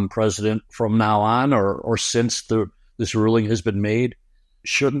become president from now on or since this ruling has been made?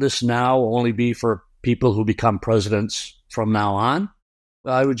 Shouldn't this now only be for people who become presidents from now on?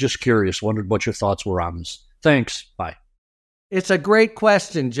 I was just curious, wondered what your thoughts were on this. Thanks. Bye. It's a great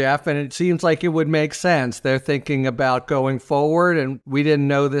question, Jeff, and it seems like it would make sense. They're thinking about going forward, and we didn't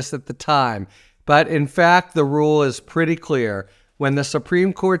know this at the time. But in fact, the rule is pretty clear. When the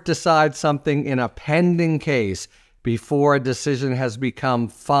Supreme Court decides something in a pending case before a decision has become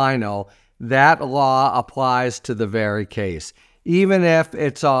final, that law applies to the very case. Even if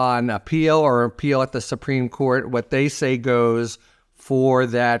it's on appeal or appeal at the Supreme Court, what they say goes for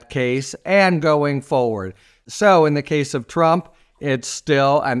that case and going forward. So in the case of Trump, it's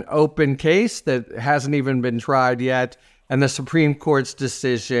still an open case that hasn't even been tried yet, and the Supreme Court's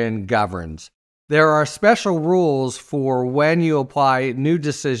decision governs. There are special rules for when you apply new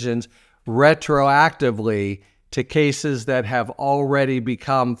decisions retroactively to cases that have already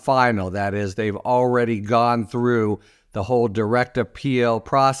become final. That is, they've already gone through the whole direct appeal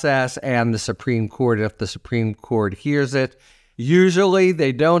process and the Supreme Court, if the Supreme Court hears it. Usually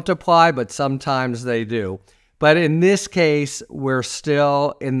they don't apply, but sometimes they do. But in this case, we're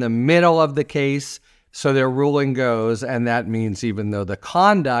still in the middle of the case, so their ruling goes, and that means even though the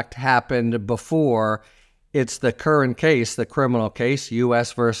conduct happened before, it's the current case, the criminal case,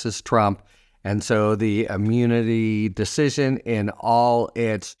 U.S. versus Trump. And so the immunity decision in all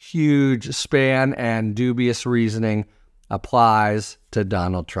its huge span and dubious reasoning applies to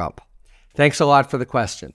Donald Trump. Thanks a lot for the question.